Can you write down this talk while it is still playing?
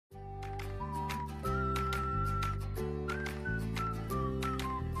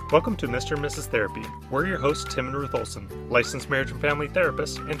Welcome to Mr. and Mrs. Therapy. We're your hosts, Tim and Ruth Olson, licensed marriage and family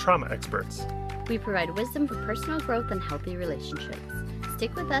therapists and trauma experts. We provide wisdom for personal growth and healthy relationships.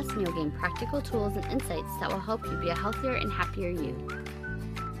 Stick with us and you'll gain practical tools and insights that will help you be a healthier and happier you.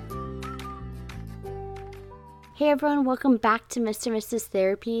 Hey everyone, welcome back to Mr. and Mrs.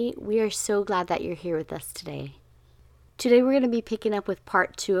 Therapy. We are so glad that you're here with us today. Today we're going to be picking up with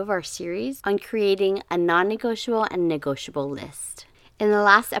part 2 of our series on creating a non-negotiable and negotiable list. In the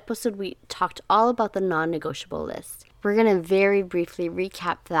last episode, we talked all about the non-negotiable list. We're going to very briefly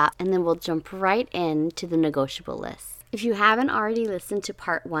recap that, and then we'll jump right into the negotiable list. If you haven't already listened to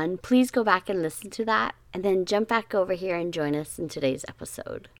part 1, please go back and listen to that, and then jump back over here and join us in today's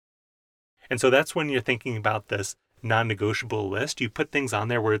episode. And so that's when you're thinking about this non-negotiable list. You put things on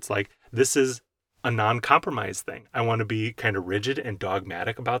there where it's like, this is a non-compromise thing. I want to be kind of rigid and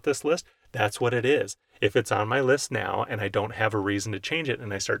dogmatic about this list. That's what it is. If it's on my list now and I don't have a reason to change it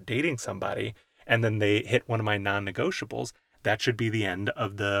and I start dating somebody and then they hit one of my non-negotiables, that should be the end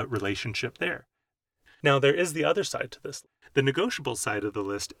of the relationship there. Now, there is the other side to this. The negotiable side of the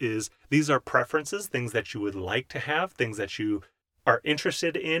list is these are preferences, things that you would like to have, things that you are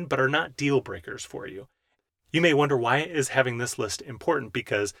interested in, but are not deal breakers for you. You may wonder, why is having this list important?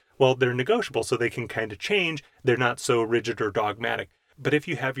 Because, well, they're negotiable, so they can kind of change. They're not so rigid or dogmatic. But if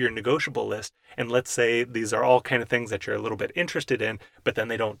you have your negotiable list, and let's say these are all kind of things that you're a little bit interested in, but then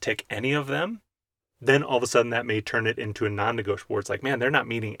they don't tick any of them, then all of a sudden that may turn it into a non-negotiable where it's like, man, they're not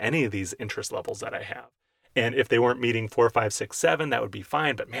meeting any of these interest levels that I have. And if they weren't meeting 4, 5, 6, 7, that would be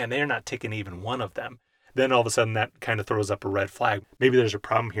fine. But man, they're not ticking even one of them. Then all of a sudden that kind of throws up a red flag. Maybe there's a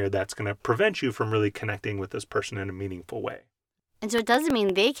problem here that's going to prevent you from really connecting with this person in a meaningful way. And so it doesn't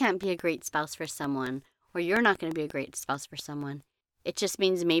mean they can't be a great spouse for someone, or you're not going to be a great spouse for someone. It just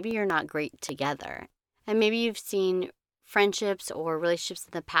means maybe you're not great together. And maybe you've seen friendships or relationships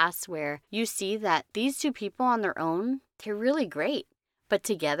in the past where you see that these two people on their own, they're really great. But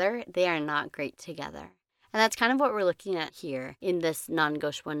together, they are not great together. And that's kind of what we're looking at here in this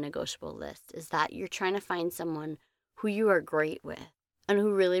non-negotiable and negotiable list, is that you're trying to find someone who you are great with and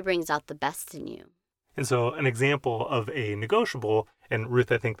who really brings out the best in you. And so an example of a negotiable, and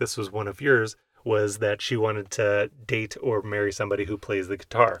Ruth, I think this was one of yours, was that she wanted to date or marry somebody who plays the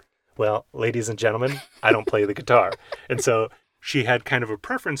guitar. Well, ladies and gentlemen, I don't play the guitar. And so she had kind of a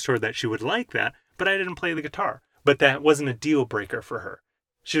preference toward that. She would like that, but I didn't play the guitar. But that wasn't a deal breaker for her.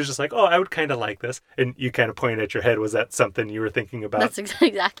 She was just like, oh, I would kind of like this. And you kind of pointed at your head. Was that something you were thinking about? That's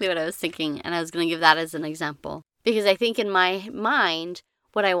exactly what I was thinking. And I was going to give that as an example. Because I think in my mind,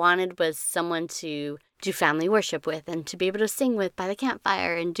 what I wanted was someone to do family worship with and to be able to sing with by the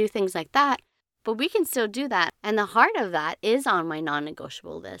campfire and do things like that. But we can still do that. And the heart of that is on my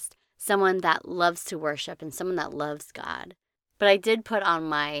non-negotiable list. Someone that loves to worship and someone that loves God. But I did put on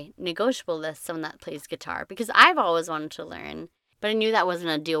my negotiable list someone that plays guitar because I've always wanted to learn. But I knew that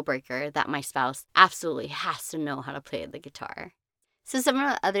wasn't a deal breaker, that my spouse absolutely has to know how to play the guitar. So some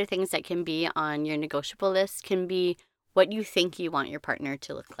of the other things that can be on your negotiable list can be what you think you want your partner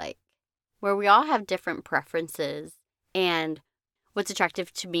to look like. Where we all have different preferences, and what's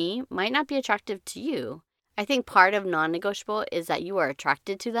attractive to me might not be attractive to you. I think part of non-negotiable is that you are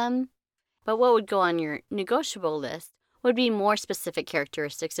attracted to them. But what would go on your negotiable list would be more specific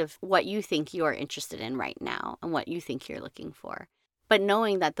characteristics of what you think you are interested in right now and what you think you're looking for. But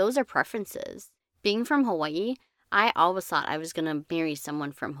knowing that those are preferences. Being from Hawaii, I always thought I was going to marry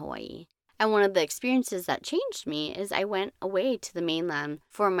someone from Hawaii. And one of the experiences that changed me is I went away to the mainland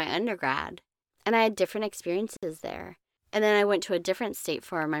for my undergrad. And I had different experiences there. And then I went to a different state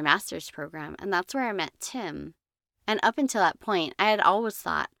for my master's program. And that's where I met Tim. And up until that point, I had always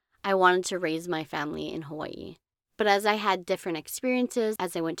thought I wanted to raise my family in Hawaii. But as I had different experiences,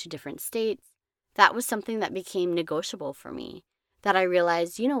 as I went to different states, that was something that became negotiable for me. That I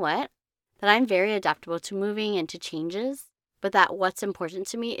realized, you know what? That I'm very adaptable to moving and to changes, but that what's important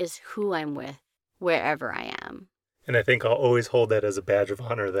to me is who I'm with, wherever I am. And I think I'll always hold that as a badge of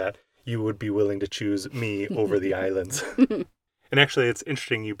honor that you would be willing to choose me over the islands. And actually, it's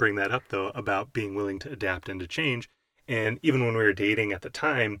interesting you bring that up, though, about being willing to adapt and to change. And even when we were dating at the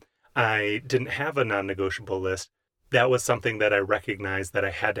time, I didn't have a non-negotiable list. That was something that I recognized that I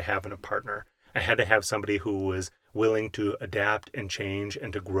had to have in a partner. I had to have somebody who was willing to adapt and change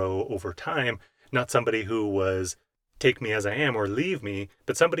and to grow over time, not somebody who was take me as I am or leave me,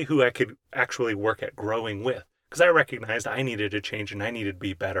 but somebody who I could actually work at growing with. Because I recognized I needed to change and I needed to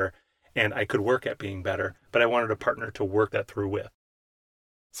be better, and I could work at being better, but I wanted a partner to work that through with.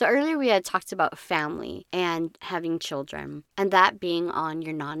 So earlier we had talked about family and having children, and that being on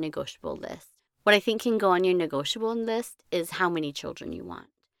your non-negotiable list. What I think can go on your negotiable list is how many children you want.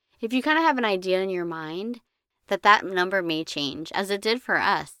 if you kind of have an idea in your mind that number may change, as it did for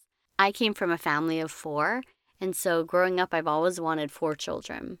us. I came from a family of 4, and so growing up, I've always wanted 4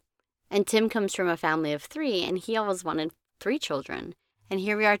 children. And Tim comes from a family of 3, and he always wanted 3 children. And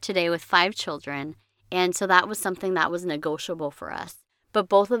here we are today with 5 children, and so that was something that was negotiable for us. But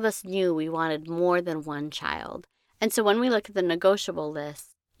both of us knew we wanted more than 1 child. And so when we look at the negotiable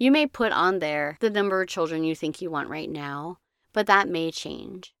list, you may put on there the number of children you think you want right now, but that may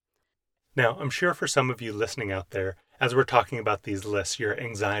change. Now, I'm sure for some of you listening out there, as we're talking about these lists, your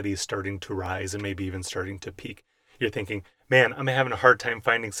anxiety is starting to rise and maybe even starting to peak. You're thinking, man, I'm having a hard time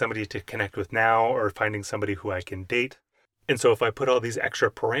finding somebody to connect with now or finding somebody who I can date. And so if I put all these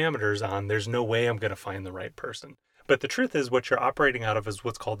extra parameters on, there's no way I'm going to find the right person. But the truth is what you're operating out of is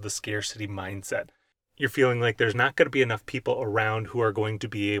what's called the scarcity mindset. You're feeling like there's not going to be enough people around who are going to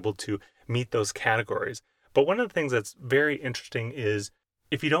be able to meet those categories. But one of the things that's very interesting is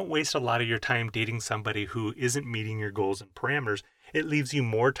if you don't waste a lot of your time dating somebody who isn't meeting your goals and parameters, it leaves you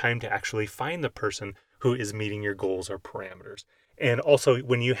more time to actually find the person who is meeting your goals or parameters. And also,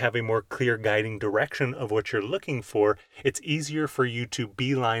 when you have a more clear guiding direction of what you're looking for, it's easier for you to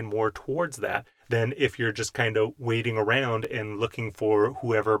beeline more towards that than if you're just kind of waiting around and looking for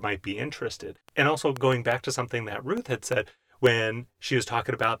whoever might be interested. And also going back to something that Ruth had said when she was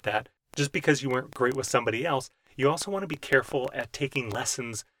talking about that, just because you weren't great with somebody else, you also want to be careful at taking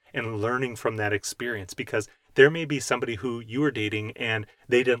lessons and learning from that experience, because there may be somebody who you were dating and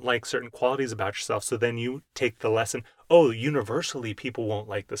they didn't like certain qualities about yourself. So then you take the lesson, oh, universally people won't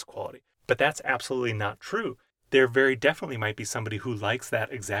like this quality. But that's absolutely not true. There very definitely might be somebody who likes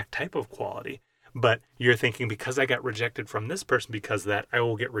that exact type of quality. But you're thinking, because I got rejected from this person because of that, I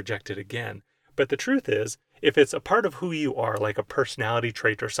will get rejected again. But the truth is, if it's a part of who you are, like a personality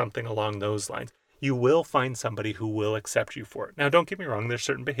trait or something along those lines, you will find somebody who will accept you for it. Now, don't get me wrong, there's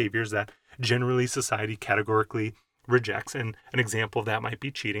certain behaviors that generally society categorically rejects, and an example of that might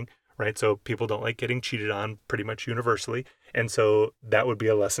be cheating, right? So people don't like getting cheated on pretty much universally, and so that would be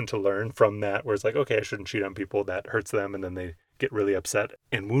a lesson to learn from that, where it's like, okay, I shouldn't cheat on people, that hurts them, and then they get really upset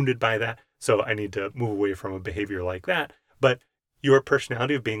and wounded by that, so I need to move away from a behavior like that. But your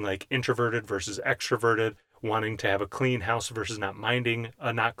personality of being like introverted versus extroverted, wanting to have a clean house versus not minding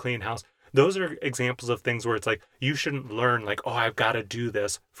a not clean house, those are examples of things where it's like, you shouldn't learn like, oh, I've got to do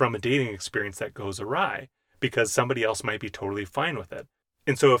this from a dating experience that goes awry, because somebody else might be totally fine with it.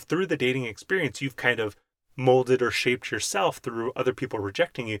 And so if through the dating experience, you've kind of molded or shaped yourself through other people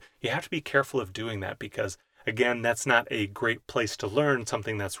rejecting you, you have to be careful of doing that, because again, that's not a great place to learn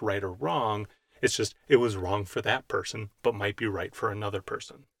something that's right or wrong. It's just, it was wrong for that person, but might be right for another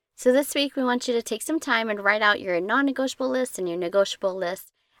person. So this week, we want you to take some time and write out your non-negotiable list and your negotiable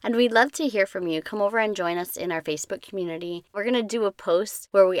list. And we'd love to hear from you. Come over and join us in our Facebook community. We're going to do a post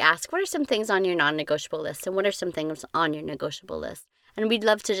where we ask, what are some things on your non-negotiable list and what are some things on your negotiable list? And we'd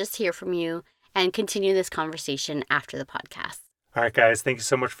love to just hear from you and continue this conversation after the podcast. All right, guys, thank you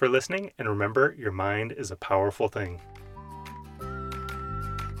so much for listening. And remember, your mind is a powerful thing.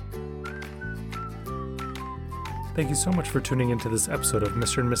 Thank you so much for tuning into this episode of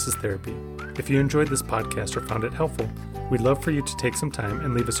Mr. and Mrs. Therapy. If you enjoyed this podcast or found it helpful, we'd love for you to take some time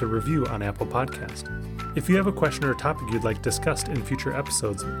and leave us a review on Apple Podcast. If you have a question or a topic you'd like discussed in future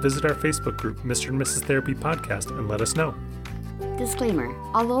episodes, visit our Facebook group, Mr. and Mrs. Therapy Podcast, and let us know. Disclaimer: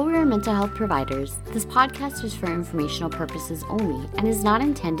 although we are mental health providers, this podcast is for informational purposes only and is not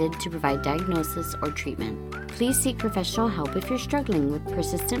intended to provide diagnosis or treatment. Please seek professional help if you're struggling with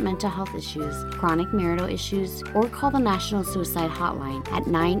persistent mental health issues, chronic marital issues, or call the National Suicide Hotline at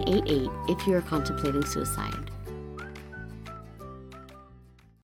 988 if you are contemplating suicide.